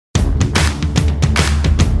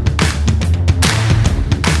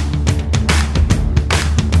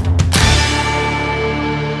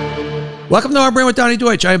Welcome to Our Brand with Donnie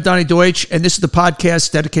Deutsch. I am Donnie Deutsch, and this is the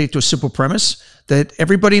podcast dedicated to a simple premise that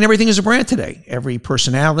everybody and everything is a brand today. Every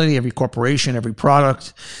personality, every corporation, every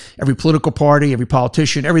product, every political party, every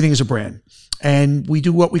politician, everything is a brand. And we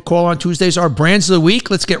do what we call on Tuesdays our brands of the week.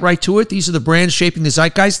 Let's get right to it. These are the brands shaping the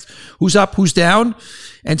zeitgeist. Who's up, who's down?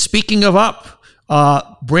 And speaking of up,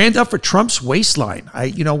 brand up for Trump's waistline.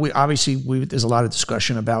 There's a lot of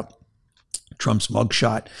discussion about Trump's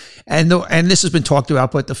mugshot. And this has been talked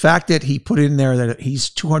about, but the fact that he put in there that he's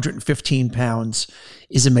 215 pounds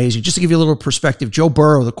is amazing. Just to give you a little perspective, Joe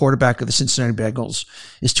Burrow, the quarterback of the Cincinnati Bengals,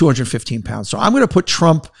 is 215 pounds. So I'm going to put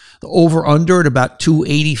Trump the over-under at about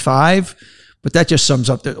 285. But that just sums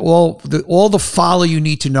up that all the follow you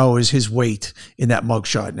need to know is his weight in that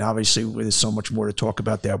mugshot. And obviously, there's so much more to talk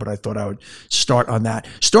about there, but I thought I would start on that.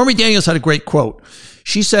 Stormy Daniels had a great quote.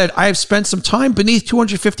 She said, "I have spent some time beneath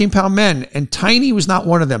 215-pound men, and Tiny was not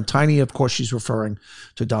one of them." Tiny, of course, she's referring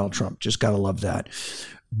to Donald Trump. Just got to love that.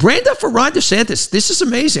 Brand up for Ron DeSantis. This is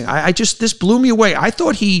amazing. This blew me away. I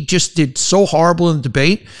thought he just did so horrible in the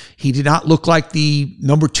debate. He did not look like the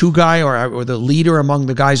number two guy or the leader among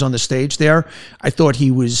the guys on the stage there. I thought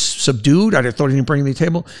he was subdued. I thought he didn't bring the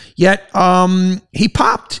table. Yet he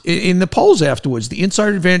popped in the polls afterwards. The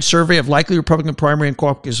Insider Advantage survey of likely Republican primary and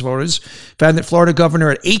caucus voters found that Florida governor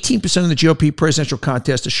at 18% in the GOP presidential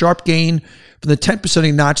contest, a sharp gain from the 10%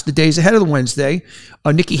 he notched the days ahead of the Wednesday.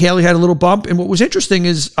 Nikki Haley had a little bump. And what was interesting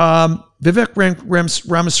is Vivek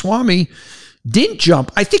Ramaswamy didn't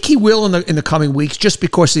jump. I think he will in the coming weeks just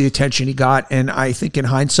because of the attention he got. And I think in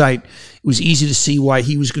hindsight, it was easy to see why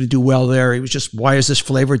he was going to do well there. He was just, why is this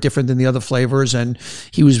flavor different than the other flavors? And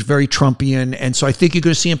he was very Trumpian. And so I think you're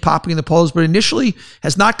going to see him popping in the polls, but initially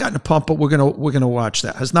has not gotten a pump, but we're going to watch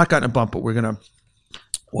that. Has not gotten a bump, but we're going to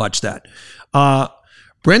watch that.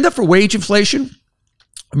 Brand up for wage inflation.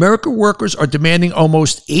 American workers are demanding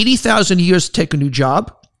almost $80,000 a year to take a new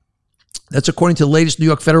job. That's according to the latest New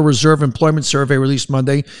York Federal Reserve Employment Survey released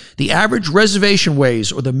Monday. The average reservation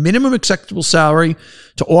wage, or the minimum acceptable salary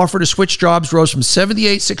to offer to switch jobs, rose from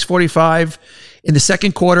 $78,645 in the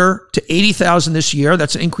second quarter to $80,000 this year.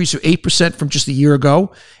 That's an increase of 8% from just a year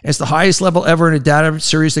ago. It's the highest level ever in a data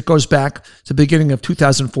series that goes back to the beginning of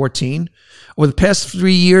 2014. Over the past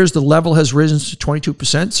 3 years, the level has risen to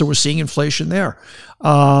 22%, so we're seeing inflation there.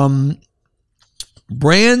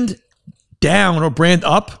 Brand down or brand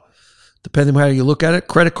up, depending on how you look at it.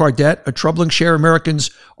 Credit card debt. A troubling share of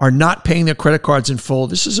Americans are not paying their credit cards in full.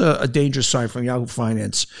 This is a dangerous sign from Yahoo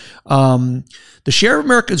Finance. The share of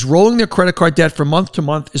Americans rolling their credit card debt from month to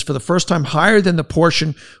month is for the first time higher than the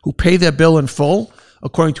portion who pay their bill in full,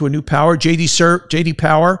 according to a new Power. JD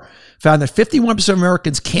Power found that 51% of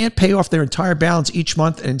Americans can't pay off their entire balance each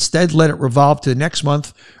month and instead let it revolve to the next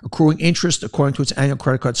month, accruing interest, according to its annual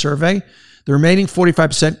credit card survey. The remaining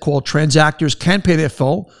 45%, called transactors, can pay their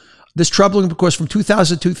full. This is troubling because from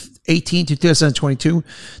 2018 to 2022,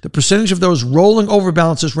 the percentage of those rolling over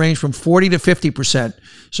balances range from 40 to 50%.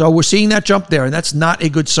 So we're seeing that jump there, and that's not a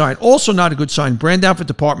good sign. Also not a good sign, brand down for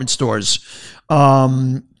department stores.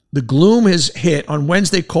 The gloom has hit. On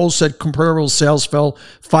Wednesday, Kohl's said comparable sales fell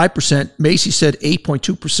 5%. Macy's said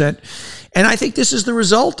 8.2%. And I think this is the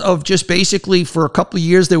result of just basically for a couple of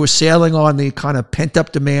years, they were sailing on the kind of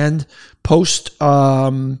pent-up demand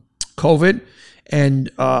post-COVID.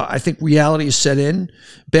 And I think reality is set in.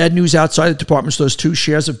 Bad news outside the department stores, too.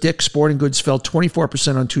 Shares of Dick's Sporting Goods fell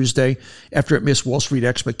 24% on Tuesday after it missed Wall Street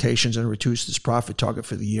expectations and reduced its profit target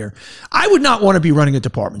for the year. I would not want to be running a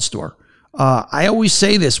department store. I always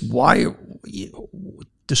say this.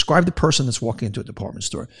 Describe the person that's walking into a department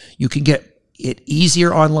store. You can get it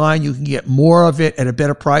easier online. You can get more of it at a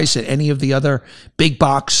better price at any of the other big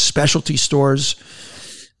box specialty stores.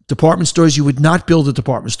 Department stores, you would not build a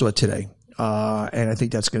department store today. And I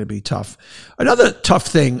think that's going to be tough. Another tough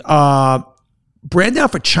thing, brand down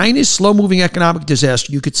for China's slow-moving economic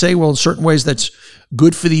disaster. You could say, well, in certain ways that's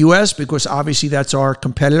good for the U.S. because obviously that's our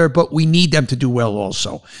competitor, but we need them to do well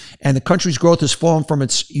also. And the country's growth has fallen from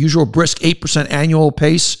its usual brisk 8% annual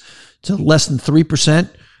pace to less than 3%.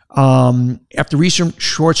 After recent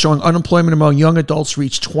reports showing unemployment among young adults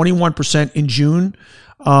reached 21% in June.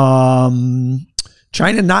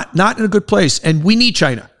 China not in a good place, and we need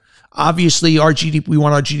China. Obviously, our GDP, we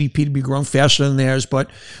want our GDP to be growing faster than theirs, but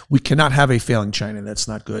we cannot have a failing China. That's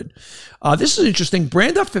not good. This is interesting.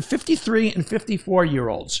 Brand up for 53 and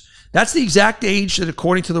 54-year-olds. That's the exact age that,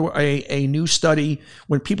 according to a new study,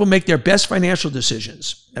 when people make their best financial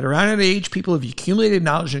decisions. At around that age, people have accumulated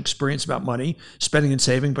knowledge and experience about money, spending and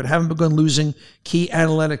saving, but haven't begun losing key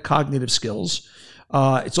analytic cognitive skills.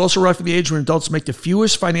 It's also right for the age when adults make the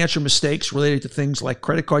fewest financial mistakes related to things like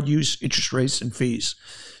credit card use, interest rates, and fees.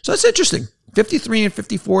 So that's interesting. 53 and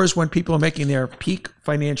 54 is when people are making their peak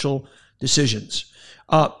financial decisions.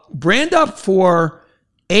 Brand up for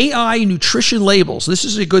AI nutrition labels. This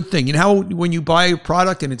is a good thing. You know how when you buy a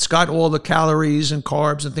product and it's got all the calories and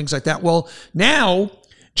carbs and things like that? Well, now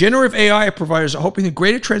generative AI providers are hoping that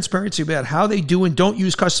greater transparency about how they do and don't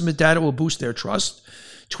use customer data will boost their trust.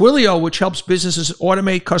 Twilio, which helps businesses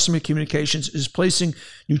automate customer communications, is placing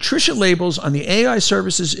nutrition labels on the AI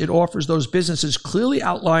services it offers those businesses, clearly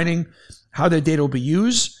outlining how their data will be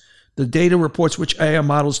used. The data reports which AI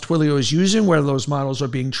models Twilio is using, whether those models are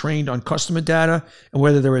being trained on customer data, and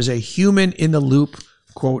whether there is a human in the loop,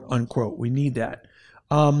 quote unquote. We need that.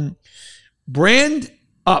 Brand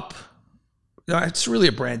up. It's really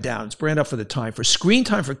a brand down. It's brand up for the time. For screen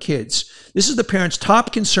time for kids. This is the parents'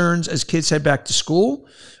 top concerns as kids head back to school.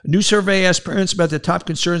 A new survey asked parents about their top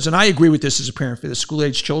concerns, and I agree with this as a parent for the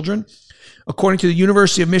school-age children. According to the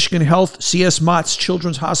University of Michigan Health, C.S. Mott's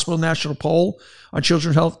Children's Hospital National Poll on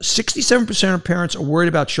Children's Health, 67% of parents are worried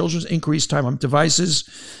about children's increased time on devices,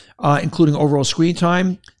 including overall screen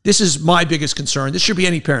time. This is my biggest concern. This should be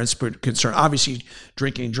any parent's concern. Obviously,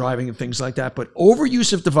 drinking and driving and things like that, but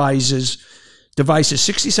overuse of devices,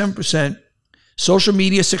 67%, social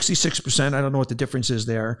media, 66%. I don't know what the difference is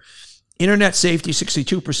there. Internet safety,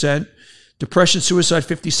 62%. Depression, suicide,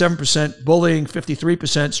 57%. Bullying,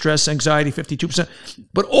 53%. Stress, anxiety, 52%.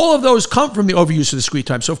 But all of those come from the overuse of the screen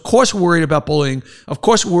time. So, of course, we're worried about bullying. Of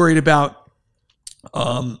course, we're worried about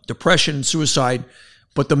depression and suicide.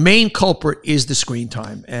 But the main culprit is the screen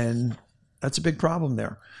time. And that's a big problem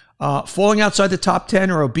there. Falling outside the top 10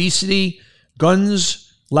 are obesity, guns,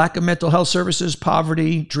 lack of mental health services,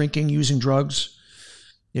 poverty, drinking, using drugs.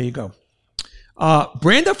 There you go.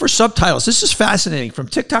 Brand up for subtitles. This is fascinating. From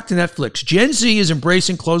TikTok to Netflix, Gen Z is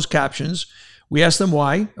embracing closed captions. We asked them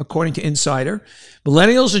why, according to Insider.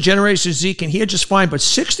 Millennials and Generation Z can hear just fine, but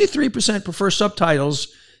 63% prefer subtitles,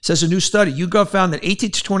 says a new study. YouGov found that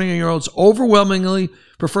 18 to 20-year-olds overwhelmingly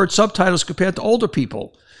preferred subtitles compared to older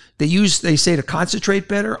people. They say, to concentrate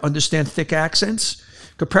better, understand thick accents.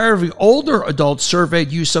 Comparatively, older adults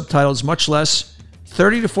surveyed use subtitles much less.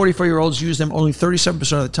 30 to 44-year-olds use them only 37%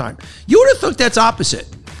 of the time. You would have thought that's opposite,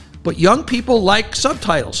 but young people like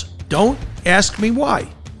subtitles. Don't ask me why.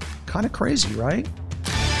 Kind of crazy, right?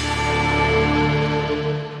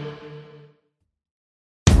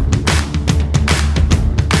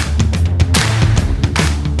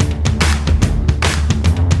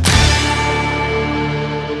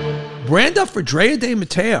 Brand up for Drea de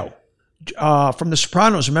Matteo from The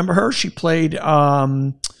Sopranos. Remember her? She played,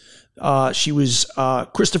 she was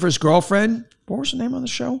Christopher's girlfriend. What was her name on the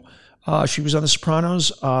show? She was on The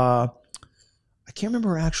Sopranos. I can't remember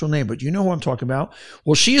her actual name, but you know who I'm talking about.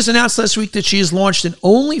 Well, she has announced last week that she has launched an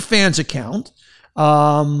OnlyFans account.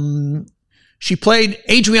 She played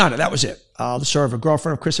Adriana. That was it. The star of a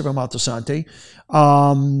girlfriend of Christopher Moltisanti.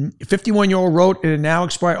 51-year-old wrote in a now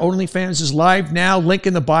expired OnlyFans is live now. Link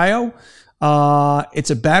in the bio. It's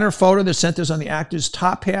a banner photo that centers on the actor's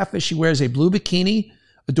top half as she wears a blue bikini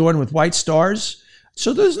adorned with white stars.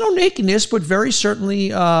 So there's no nakedness, but very certainly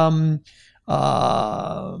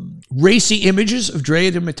racy images of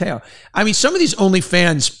Drea de Matteo. I mean, some of these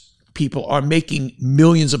OnlyFans people are making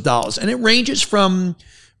millions of dollars, and it ranges from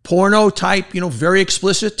porno type, very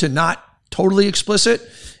explicit to not totally explicit.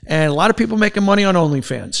 And a lot of people making money on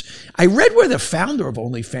OnlyFans. I read where the founder of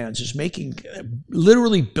OnlyFans is making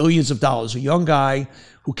literally billions of dollars, a young guy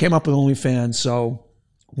who came up with OnlyFans. So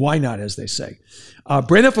why not, as they say.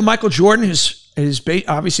 Brand up for Michael Jordan, is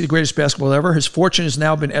obviously the greatest basketball ever. His fortune has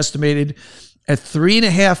now been estimated at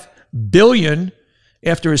 $3.5 billion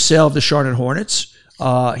after his sale of the Charlotte Hornets.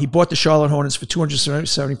 He bought the Charlotte Hornets for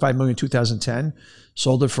 $275 million in 2010.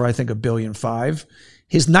 Sold it for, I think, $1.5 billion.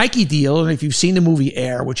 His Nike deal, and if you've seen the movie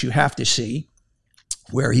Air, which you have to see,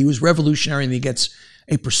 where he was revolutionary and he gets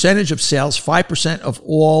a percentage of sales, 5% of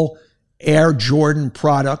all Air Jordan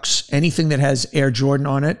products, anything that has Air Jordan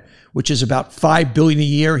on it, which is about $5 billion a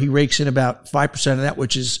year. He rakes in about 5% of that,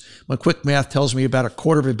 which is, my quick math tells me, about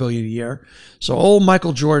 $250 million a year. So old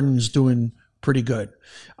Michael Jordan's doing pretty good.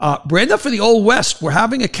 Brand up for the Old West. We're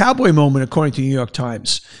having a cowboy moment, according to the New York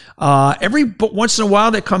Times. Every once in a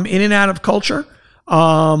while, they come in and out of culture.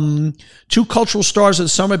 Two cultural stars of the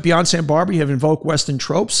summer, Beyonce and Barbie, have invoked Western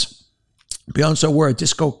tropes. Beyonce wore a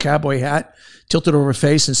disco cowboy hat, tilted over her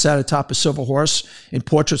face, and sat atop a silver horse in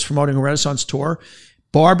portraits promoting a Renaissance tour.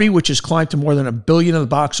 Barbie, which has climbed to more than $1 billion in the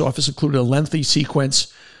box office, included a lengthy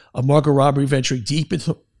sequence of Margot Robbie venturing deep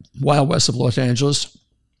into the Wild West of Los Angeles.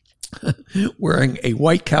 wearing a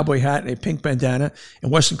white cowboy hat and a pink bandana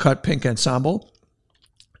and Western cut pink ensemble.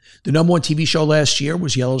 The number one TV show last year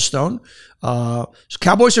was Yellowstone. So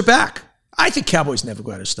Cowboys are back. I think Cowboys never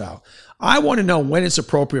go out of style. I want to know when it's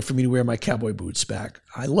appropriate for me to wear my cowboy boots back.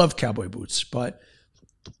 I love cowboy boots, but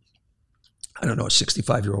I don't know, a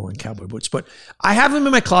 65-year-old in cowboy boots. But I have them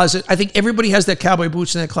in my closet. I think everybody has their cowboy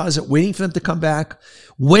boots in their closet waiting for them to come back.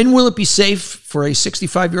 When will it be safe for a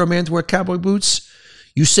 65-year-old man to wear cowboy boots?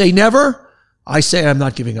 You say never. I say I'm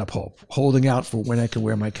not giving up hope, holding out for when I can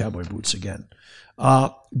wear my cowboy boots again.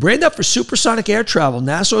 Brand up for supersonic air travel.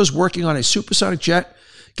 NASA is working on a supersonic jet,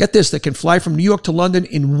 get this, that can fly from New York to London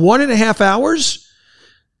in 1.5 hours.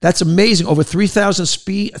 That's amazing. Over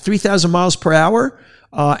 3,000 miles per hour.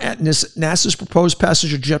 NASA's proposed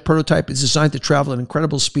passenger jet prototype is designed to travel at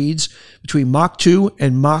incredible speeds between Mach 2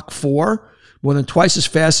 and Mach 4, more than twice as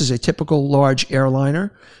fast as a typical large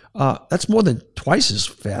airliner. That's more than twice as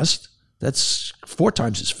fast. That's 4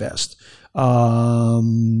 times as fast.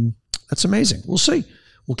 That's amazing. We'll see.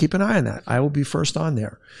 We'll keep an eye on that. I will be first on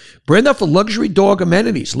there. Brand up for luxury dog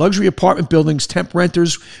amenities. Luxury apartment buildings tempt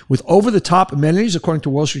renters with over-the-top amenities, according to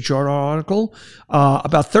a Wall Street Journal article.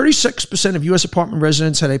 About 36% of U.S. apartment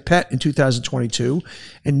residents had a pet in 2022.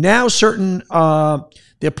 And now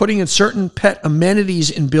they're putting in certain pet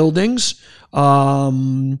amenities in buildings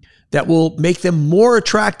that will make them more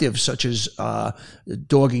attractive, such as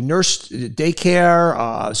doggy nurse, daycare,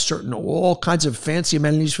 all kinds of fancy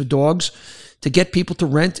amenities for dogs to get people to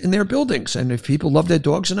rent in their buildings. And if people love their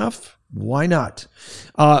dogs enough, why not?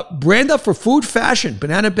 Brand up for food fashion.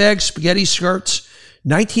 Banana bags, spaghetti skirts,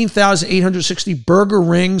 19,860 burger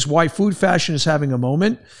rings. Why food fashion is having a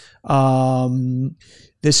moment.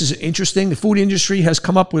 This is interesting. The food industry has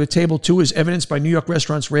come up with a table too, as evidenced by New York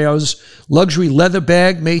restaurants Rao's luxury leather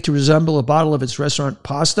bag made to resemble a bottle of its restaurant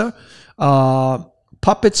pasta.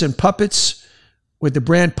 Puppets and Puppets, with the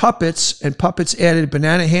brand Puppets, and Puppets added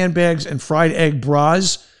banana handbags and fried egg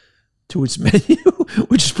bras to its menu,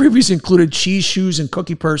 which has previously included cheese shoes and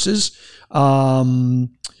cookie purses. Now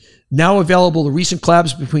available, the recent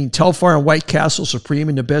collabs between Telfar and White Castle, Supreme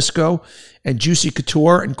and Nabisco, and Juicy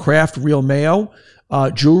Couture and Kraft Real Mayo.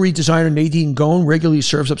 Jewelry designer Nadine Goen regularly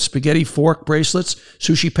serves up spaghetti fork bracelets,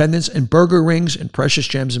 sushi pendants, and burger rings and precious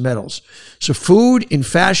gems and metals. So food in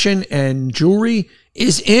fashion and jewelry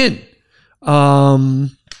is in.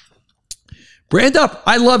 Brand up.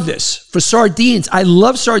 I love this. For sardines. I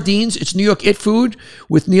love sardines. It's New York It Food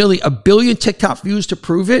with nearly 1 billion TikTok views to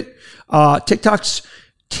prove it. TikTok's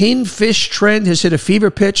tin fish trend has hit a fever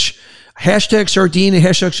pitch. Hashtag sardine and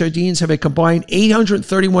hashtag sardines have a combined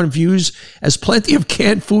 831 views as plenty of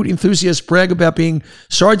canned food enthusiasts brag about being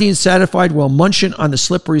sardine satisfied while munching on the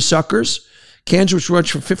slippery suckers. Cans which run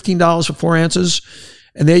for $15 for 4 ounces.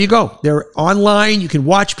 And there you go. They're online. You can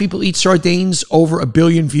watch people eat sardines. Over 1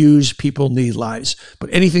 billion views. People need lives. But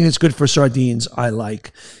anything that's good for sardines, I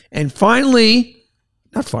like. And finally,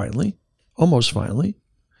 almost finally,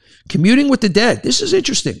 communing with the dead. This is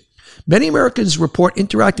interesting. Many Americans report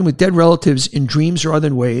interacting with dead relatives in dreams or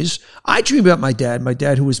other ways. I dream about my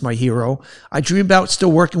dad who was my hero. I dream about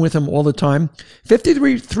still working with him all the time.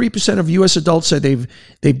 53% of U.S. adults say they've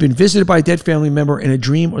been visited by a dead family member in a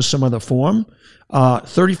dream or some other form.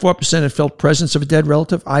 34% have felt presence of a dead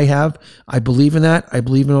relative. I have. I believe in that. I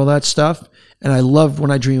believe in all that stuff. And I love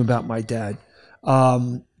when I dream about my dad.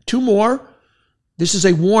 2 more. This is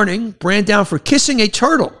a warning. Brand down for kissing a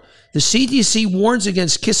turtle. The CDC warns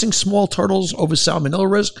against kissing small turtles over salmonella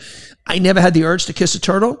risk. I never had the urge to kiss a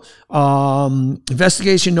turtle.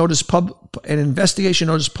 Investigation notice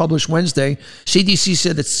published Wednesday. CDC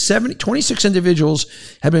said that 26 individuals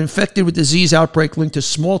have been infected with disease outbreak linked to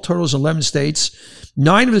small turtles in 11 states.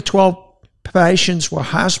 9 of the 12 patients were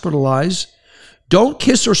hospitalized. Don't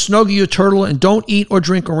kiss or snuggle your turtle, and don't eat or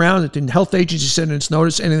drink around it. The health agency said in its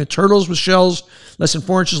notice, and the turtles with shells less than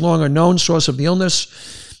 4 inches long are known source of the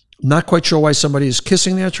illness. Not quite sure why somebody is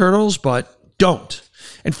kissing their turtles, but don't.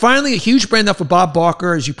 And finally, a huge brand up for Bob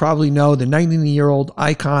Barker. As you probably know, the 99-year-old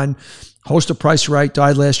icon, host of Price Right,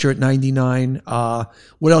 died last year at 99.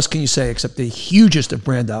 What else can you say except the hugest of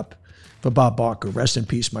brand up for Bob Barker? Rest in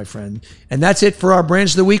peace, my friend. And that's it for our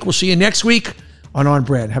Brands of the Week. We'll see you next week on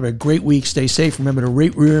Brand. Have a great week. Stay safe. Remember to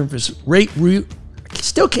rate,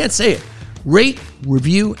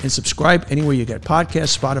 review, and subscribe anywhere you get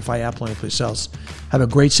podcasts, Spotify, Apple, and anyplace else. Have a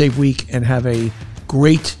great, safe week, and have a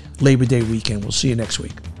great Labor Day weekend. We'll see you next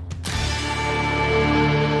week.